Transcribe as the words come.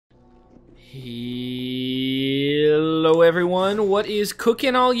Hello everyone, what is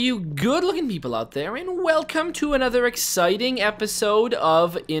cooking all you good looking people out there, and welcome to another exciting episode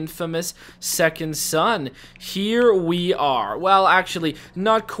of Infamous Second Son. Here we are. Well, actually,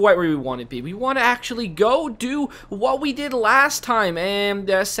 not quite where we want to be. We want to actually go do what we did last time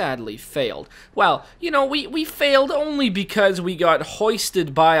and sadly failed. Well, you know, we failed only because we got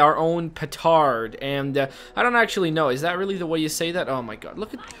hoisted by our own petard, and I don't actually know, is that really the way you say that? Oh my god,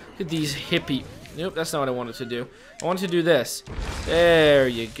 look at these hippie. Nope, that's not what I wanted to do. I wanted to do this. There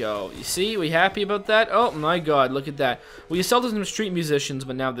you go. You see? We happy about that? Oh my god, look at that. We assaulted some street musicians,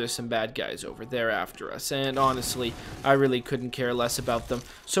 but now there's some bad guys over there after us. And honestly, I really couldn't care less about them.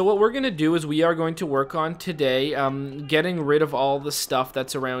 So what we're going to do is we are going to work on today getting rid of all the stuff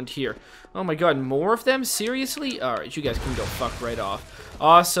that's around here. Oh my god, more of them? Seriously? Alright, you guys can go fuck right off.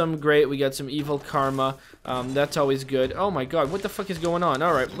 Awesome, great, we got some evil karma. That's always good. Oh my god, what the fuck is going on?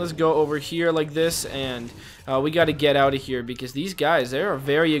 Alright, let's go over here like this, and we gotta get out of here because these guys, they are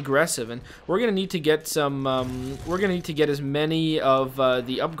very aggressive, and we're gonna need to get some, we're gonna need to get as many of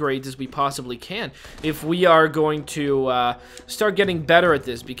the upgrades as we possibly can if we are going to start getting better at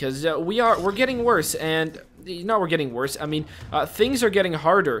this, because we're getting worse, and, no, we're getting worse, I mean, things are getting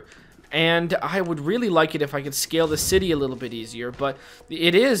harder. And I would really like it if I could scale the city a little bit easier, but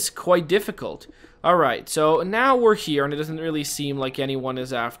it is quite difficult. Alright, so now we're here, and it doesn't really seem like anyone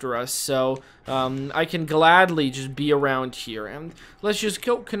is after us, so I can gladly just be around here. And let's just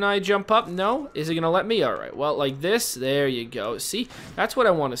go. Can I jump up? No? Is it going to let me? Alright, well, like this. There you go. See? That's what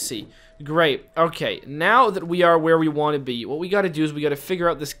I want to see. Great. Okay, now that we are where we want to be, what we got to do is we got to figure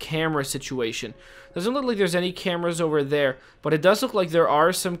out this camera situation. Doesn't look like there's any cameras over there, but it does look like there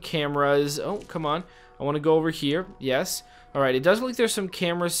are some cameras. Oh, come on. I want to go over here. Yes. Alright, it does look like there's some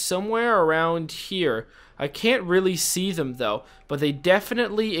cameras somewhere around here. I can't really see them, though, but they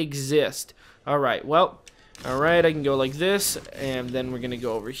definitely exist. Alright, well, alright, I can go like this, and then we're going to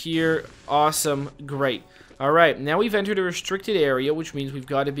go over here. Awesome. Great. Alright, now we've entered a restricted area, which means we've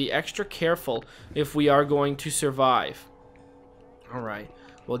got to be extra careful if we are going to survive. Alright.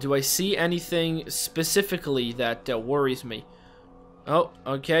 Well, do I see anything specifically that worries me? Oh,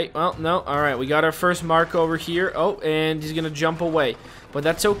 okay. Well, no. Alright, we got our first mark over here. Oh, and he's going to jump away. But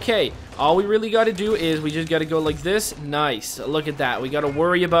that's okay. All we really got to do is we just got to go like this. Nice. Look at that. We got to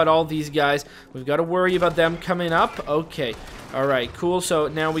worry about all these guys. We've got to worry about them coming up. Okay. Alright, cool. So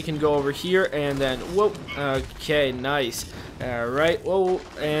now we can go over here and then, whoa. Okay, nice. Alright, whoa.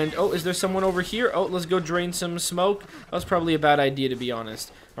 And, oh, is there someone over here? Oh, let's go drain some smoke. That was probably a bad idea, to be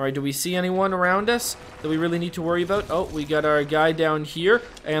honest. Alright, do we see anyone around us that we really need to worry about? Oh, we got our guy down here.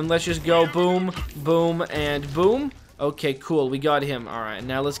 And let's just go boom, boom, and boom. Okay, cool. We got him. Alright,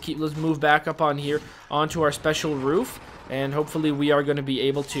 now let's move back up on here onto our special roof. And hopefully we are going to be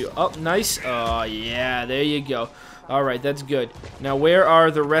able to... Oh, nice. Oh, yeah, there you go. Alright, that's good. Now, where are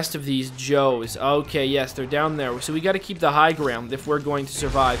the rest of these Joes? Okay, yes, they're down there. So we got to keep the high ground if we're going to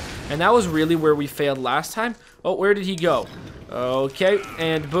survive. And that was really where we failed last time. Oh, where did he go? Okay,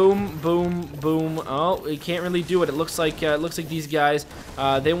 and boom, boom, boom. Oh, we can't really do it. It looks like these guys,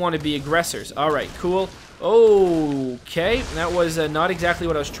 they want to be aggressors. Alright, cool. Okay, that was not exactly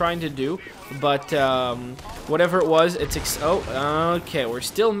what I was trying to do, but whatever it was, okay, we're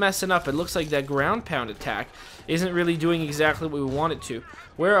still messing up. It looks like that ground pound attack isn't really doing exactly what we want it to.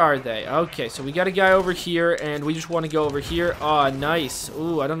 Where are they? Okay, so we got a guy over here, and we just want to go over here. Oh, nice.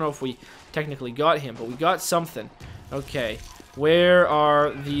 Ooh, I don't know if we technically got him, but we got something. Okay, where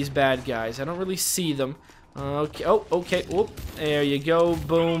are these bad guys? I don't really see them. Okay, oh, okay, whoop, there you go,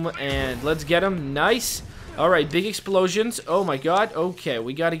 boom, and let's get them. Nice. Alright, big explosions. Oh my god. Okay,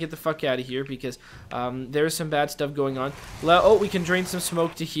 we gotta get the fuck out of here because there's some bad stuff going on. Oh, we can drain some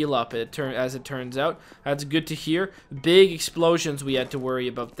smoke to heal up, as it turns out. That's good to hear. Big explosions we had to worry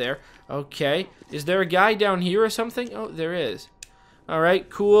about there. Okay. Is there a guy down here or something? Oh, there is. Alright,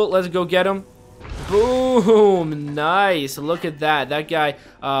 cool. Let's go get him. Boom! Nice. Look at that. That guy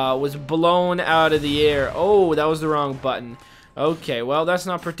was blown out of the air. Oh, that was the wrong button. Okay, well, that's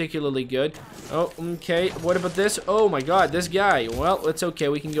not particularly good. Oh, okay. What about this? Oh, my God, this guy. Well, it's okay.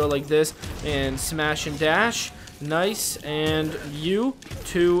 We can go like this and smash and dash. Nice. And you,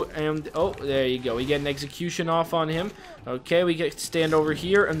 two, and... Oh, there you go. We get an execution off on him. Okay, we get to stand over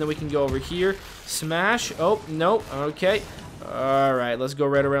here, and then we can go over here. Smash. Oh, no. Okay. Alright, let's go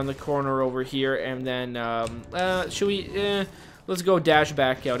right around the corner over here, and then, should we... let's go dash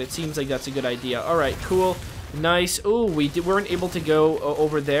back out. It seems like that's a good idea. Alright, cool. Nice. Ooh, we weren't able to go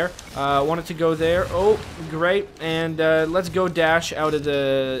over there. Wanted to go there. Oh, great. And let's go dash out of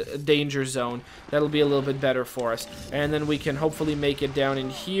the danger zone. That'll be a little bit better for us. And then we can hopefully make it down in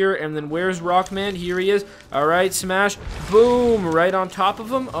here. And then where's Rockman? Here he is. All right, smash. Boom, right on top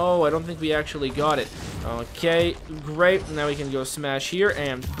of him. Oh, I don't think we actually got it. Okay, great. Now we can go smash here,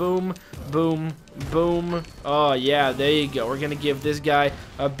 and boom, boom, boom. Oh, yeah, there you go. We're going to give this guy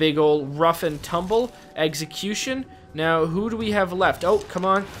a big old rough and tumble execution. Now, who do we have left? Oh, come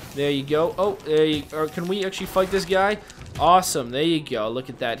on. There you go. Oh, there you or can we actually fight this guy? Awesome. There you go. Look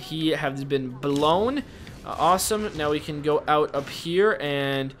at that. He has been blown. Awesome. Now we can go out up here,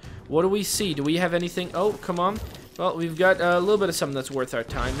 and what do we see? Do we have anything? Oh, come on. Well, we've got a little bit of something that's worth our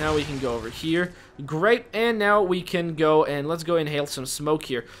time. Now we can go over here. Great. And now we can go and let's go inhale some smoke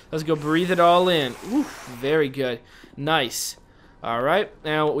here. Let's go breathe it all in. Ooh, very good. Nice. All right.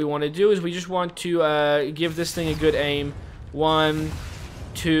 Now what we want to do is we just want to give this thing a good aim. 1,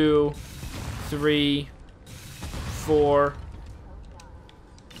 2, 3, 4.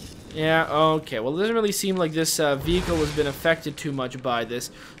 Yeah, okay. Well, it doesn't really seem like this vehicle has been affected too much by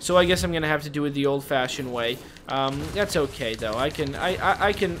this, so I guess I'm gonna have to do it the old-fashioned way. That's okay though. I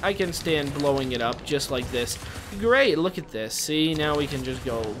can stand blowing it up just like this. Great. Look at this. See, now we can just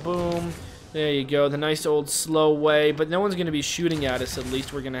go boom. There you go. The nice old slow way, but no one's gonna be shooting at us. At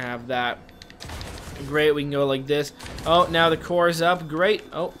least we're gonna have that. Great. We can go like this. Oh, now the core is up. Great.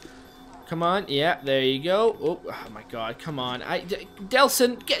 Oh. Come on, yeah, there you go. Oh my God, come on.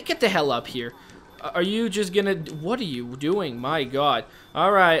 Delson, get the hell up here. Are you just gonna, what are you doing? My God.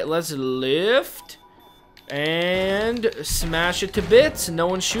 All right, let's lift and smash it to bits. No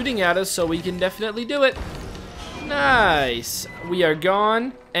one's shooting at us, so we can definitely do it. Nice. We are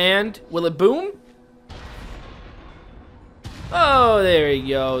gone, and will it boom? Oh, there he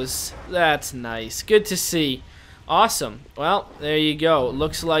goes. That's nice. Good to see. Awesome. Well, there you go.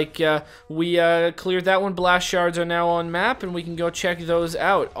 Looks like we cleared that one. Blast shards are now on map, and we can go check those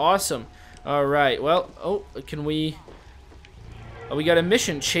out. Awesome. All right. Well, oh, can we... Oh, we got a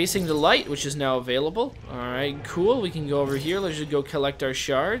mission, Chasing the Light, which is now available. All right, cool. We can go over here. Let's just go collect our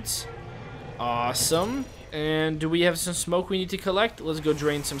shards. Awesome. And do we have some smoke we need to collect? Let's go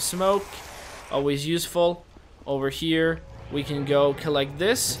drain some smoke. Always useful. Over here, we can go collect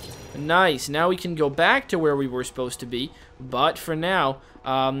this. Nice. Now we can go back to where we were supposed to be. But for now,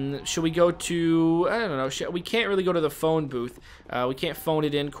 should we go to... I don't know. We can't really go to the phone booth. We can't phone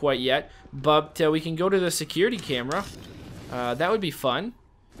it in quite yet. But we can go to the security camera. That would be fun.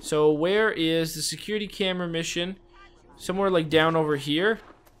 So where is the security camera mission? Somewhere like down over here.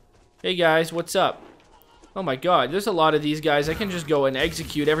 Hey guys, what's up? Oh my God, there's a lot of these guys. I can just go and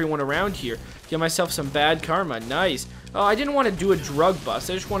execute everyone around here. Get myself some bad karma. Nice. Oh, I didn't want to do a drug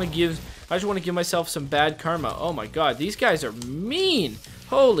bust. I just want to give myself some bad karma. Oh my God, these guys are mean.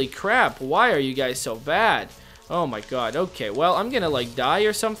 Holy crap. Why are you guys so bad? Oh my God. Okay, well, I'm gonna like die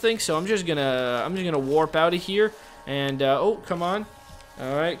or something, so I'm just gonna warp out of here. And oh, come on.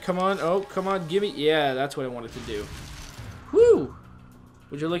 All right, come on. Oh, come on. Give me. Yeah, that's what I wanted to do. Whoo!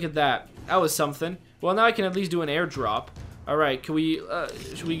 Would you look at that? That was something. Well, now I can at least do an airdrop. All right, can we?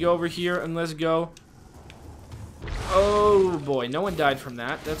 Should we go over here and let's go? Oh boy, no one died from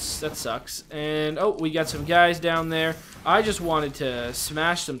that. That sucks. And oh, we got some guys down there. I just wanted to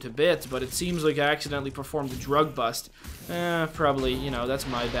smash them to bits, but it seems like I accidentally performed a drug bust. Probably, you know, that's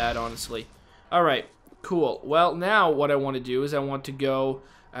my bad, honestly. All right, cool. Well, now what I want to do is I want to go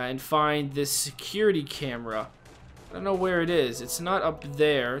and find this security camera. I don't know where it is. It's not up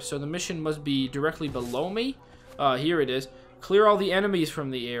there, so the mission must be directly below me. Here it is. Clear all the enemies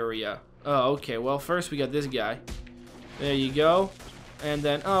from the area. Oh, okay. Well, first we got this guy. There you go. And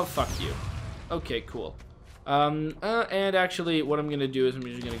then, oh, fuck you. Okay, cool. And actually, what I'm gonna do is I'm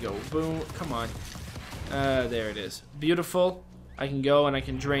just gonna go boom. Come on. There it is. Beautiful. I can go and I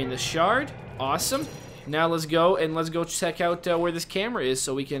can drain the shard. Awesome. Now let's go and let's go check out where this camera is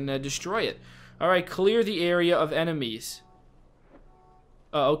so we can destroy it. All right, clear the area of enemies.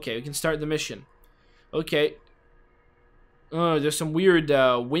 Oh, okay. We can start the mission. Okay. Oh, there's some weird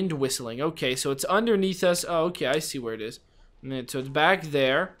wind whistling. Okay, so it's underneath us. Oh, okay, I see where it is. So it's back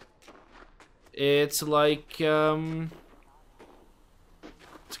there. It's like it's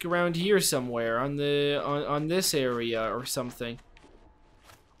around here somewhere on the on this area or something.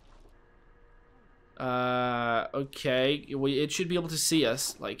 Okay, it should be able to see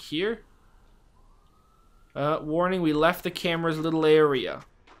us like here. Warning: we left the camera's little area.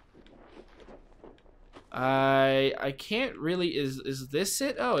 I can't really, is this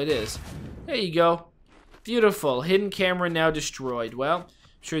it? Oh, it is. There you go. Beautiful. Hidden camera now destroyed. Well,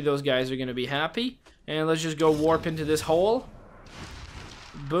 sure those guys are going to be happy. And let's just go warp into this hole.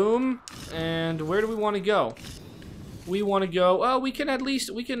 Boom. And where do we want to go? We want to go, oh, we can at least,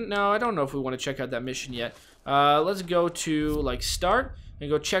 no, I don't know if we want to check out that mission yet. Let's go to, like, start, and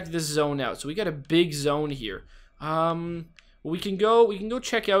go check this zone out. So we got a big zone here. We can go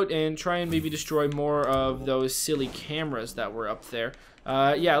check out and try and maybe destroy more of those silly cameras that were up there.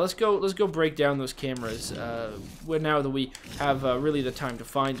 Yeah, let's go break down those cameras, now that we have, really the time to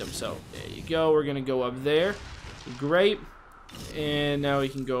find them. So, there you go, we're gonna go up there. Great. And now we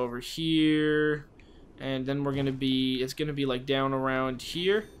can go over here. And then we're gonna be, it's gonna be like down around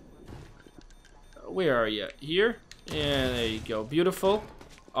here. Where are you? Here? Yeah, there you go. Beautiful.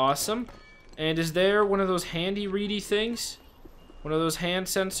 Awesome. And is there one of those handy reedy things? One of those hand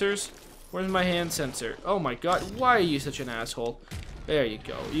sensors? Where's my hand sensor? Oh my god, why are you such an asshole? There you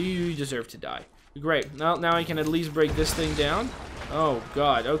go. You deserve to die. Great. Now I can at least break this thing down. Oh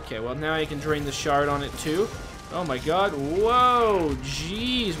god, okay. Well, now I can drain the shard on it too. Oh my god. Whoa,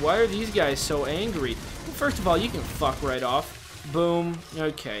 jeez. Why are these guys so angry? Well, first of all, you can fuck right off. Boom.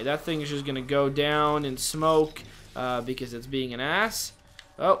 Okay, that thing is just gonna go down in smoke because it's being an ass.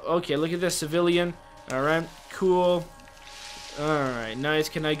 Oh, okay, look at this civilian. Alright, cool. Alright, nice.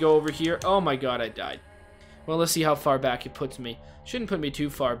 Can I go over here? Oh my god, I died. Well, let's see how far back it puts me. Shouldn't put me too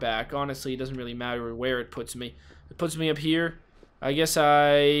far back. Honestly, it doesn't really matter where it puts me. It puts me up here. I guess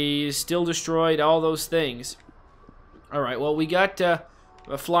I still destroyed all those things. Alright, well, we got a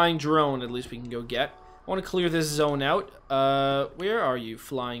flying drone, at least we can go get. I want to clear this zone out. Where are you,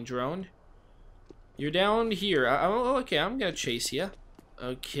 flying drone? You're down here. Oh, okay, I'm gonna chase you.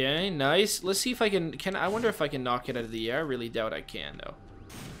 Okay, nice. Let's see if I can I wonder if I can knock it out of the air. I really doubt I can, though.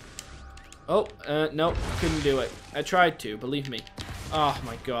 Oh, no, couldn't do it. I tried to, believe me. Oh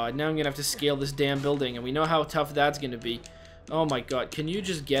my god, now I'm gonna have to scale this damn building, and we know how tough that's gonna be. Oh my god, can you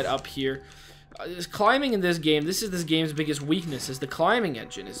just get up here? Climbing in this game, this is this game's biggest weakness, is the climbing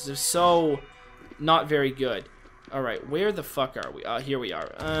engine. It's just so not very good. Alright, where the fuck are we? Here we are.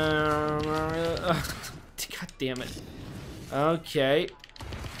 God damn it. Okay.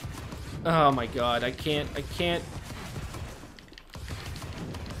 Oh my god, I can't.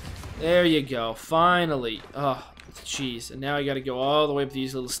 There you go, finally. Oh, jeez, and now I gotta go all the way up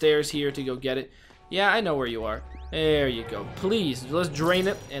these little stairs here to go get it. Yeah, I know where you are. There you go. Please, let's drain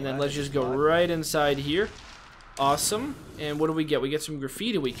it, and then let's just go right inside here. Awesome. And what do we get? We get some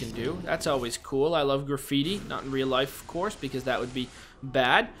graffiti we can do. That's always cool. I love graffiti. Not in real life, of course, because that would be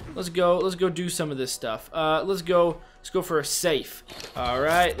bad. Let's go do some of this stuff. Let's go for a safe.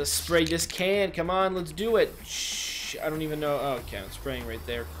 Alright, let's spray this can. Come on, let's do it. Shh, I don't even know. Oh, okay, I'm spraying right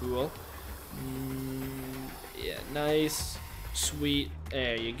there. Cool. Yeah, nice. Sweet.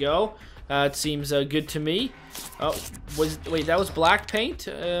 There you go. It seems good to me. Oh, wait, that was black paint?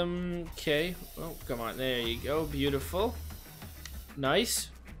 Okay. Oh, come on. There you go. Beautiful. Nice.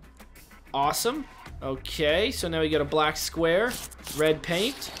 Awesome. Okay, so now we got a black square, red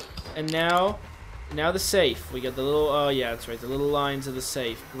paint, and now the safe. We got the little, oh yeah, that's right, the little lines of the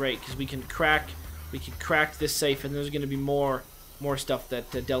safe. Great, because we can crack this safe, and there's going to be more stuff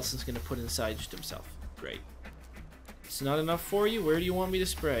that Delson's going to put inside just himself. Great. It's not enough for you? Where do you want me to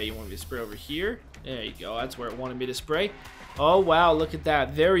spray? You want me to spray over here? There you go. That's where it wanted me to spray. Oh, wow. Look at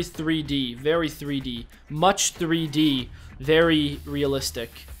that. Very 3D. Very 3D. Much 3D. Very realistic.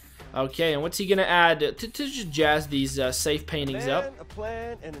 Okay, and what's he going to add to just jazz these safe paintings up? A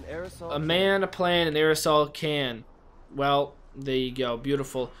plan, and an aerosol a man, a plan, an aerosol can. Well, there you go.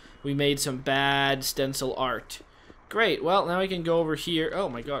 Beautiful. We made some bad stencil art. Great. Well, now I can go over here. Oh,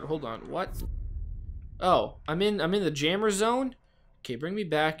 my God. Hold on. What? Oh, I'm in the jammer zone? Okay, bring me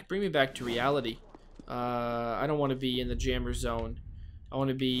back to reality. I don't want to be in the jammer zone. I want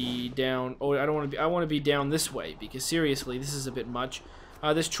to be down. Oh, I want to be down this way, because seriously, this is a bit much.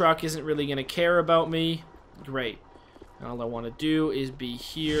 This truck isn't really going to care about me. Great. All I want to do is be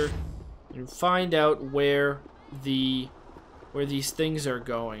here and find out where these things are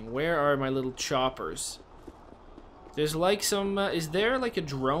going. Where are my little choppers? There's like some, is there like a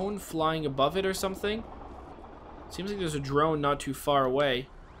drone flying above it or something? Seems like there's a drone not too far away.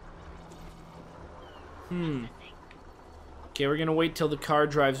 Okay, we're gonna wait till the car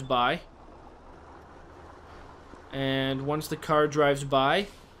drives by. And once the car drives by,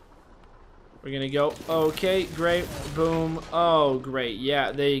 we're gonna go, okay, great, boom, oh, great,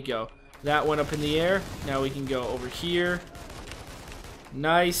 yeah, there you go. That went up in the air. Now we can go over here.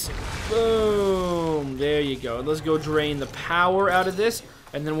 Nice. Boom. There you go. Let's go drain the power out of this.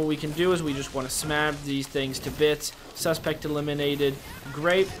 And then what we can do is we just want to smash these things to bits. Suspect eliminated.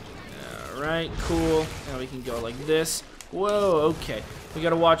 Great. Alright, cool. Now we can go like this. Whoa, okay. We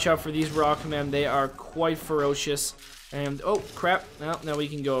gotta watch out for these rock men. They are quite ferocious. And, oh, crap. Well, now we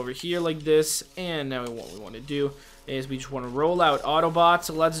can go over here like this. And now what we want to do is we just want to roll out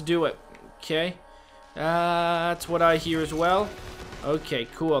Autobots. Let's do it. Okay. That's what I hear as well. Okay,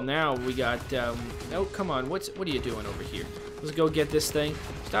 cool. Now we got, oh, come on. What are you doing over here? Let's go get this thing.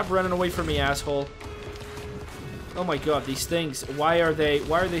 Stop running away from me, asshole. Oh my god, these things. Why are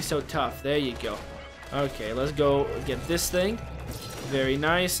they so tough? There you go. Okay, let's go get this thing. Very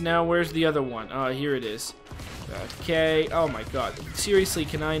nice. Now, where's the other one? Oh, here it is. Okay. Oh my god. Seriously,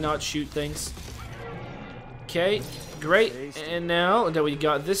 can I not shoot things? Okay, great. And now that we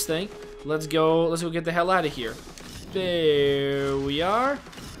got this thing, let's go get the hell out of here. There we are.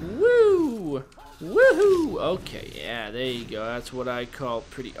 Woo! Woohoo! Okay, yeah, there you go. That's what I call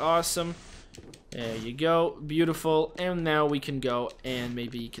pretty awesome. There you go. Beautiful. And now we can go and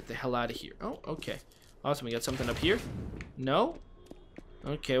maybe get the hell out of here. Oh, okay. Awesome. We got something up here. No?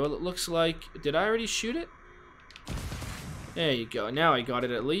 Okay, well, it looks like... Did I already shoot it? There you go. Now I got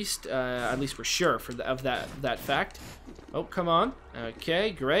it at least for sure of that fact. Oh, come on. Okay,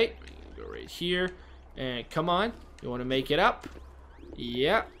 great. Go right here. And come on. You want to make it up?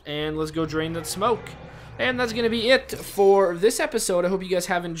 Yeah. And let's go drain that smoke. And that's going to be it for this episode. I hope you guys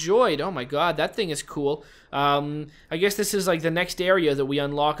have enjoyed. Oh my god, that thing is cool. I guess this is like the next area that we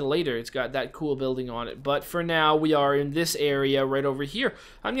unlock later. It's got that cool building on it. But for now, we are in this area right over here.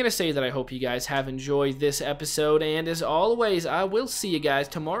 I'm going to say that I hope you guys have enjoyed this episode. And as always, I will see you guys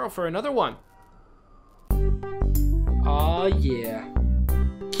tomorrow for another one. Aw, yeah.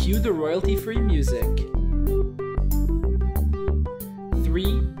 Cue the royalty-free music.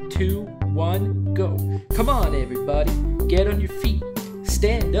 3, 2, 1, go. Come on, everybody. Get on your feet.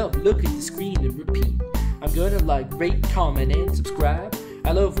 Stand up, look at the screen, and repeat. I'm gonna like, rate, comment, and subscribe.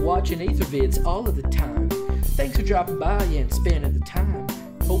 I love watching Ather vids all of the time. Thanks for dropping by and spending the time.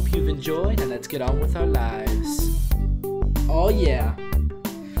 Hope you've enjoyed, and let's get on with our lives. Oh yeah.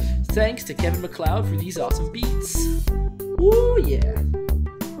 Thanks to Kevin MacLeod for these awesome beats. Woo yeah.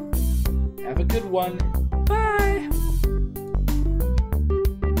 Have a good one.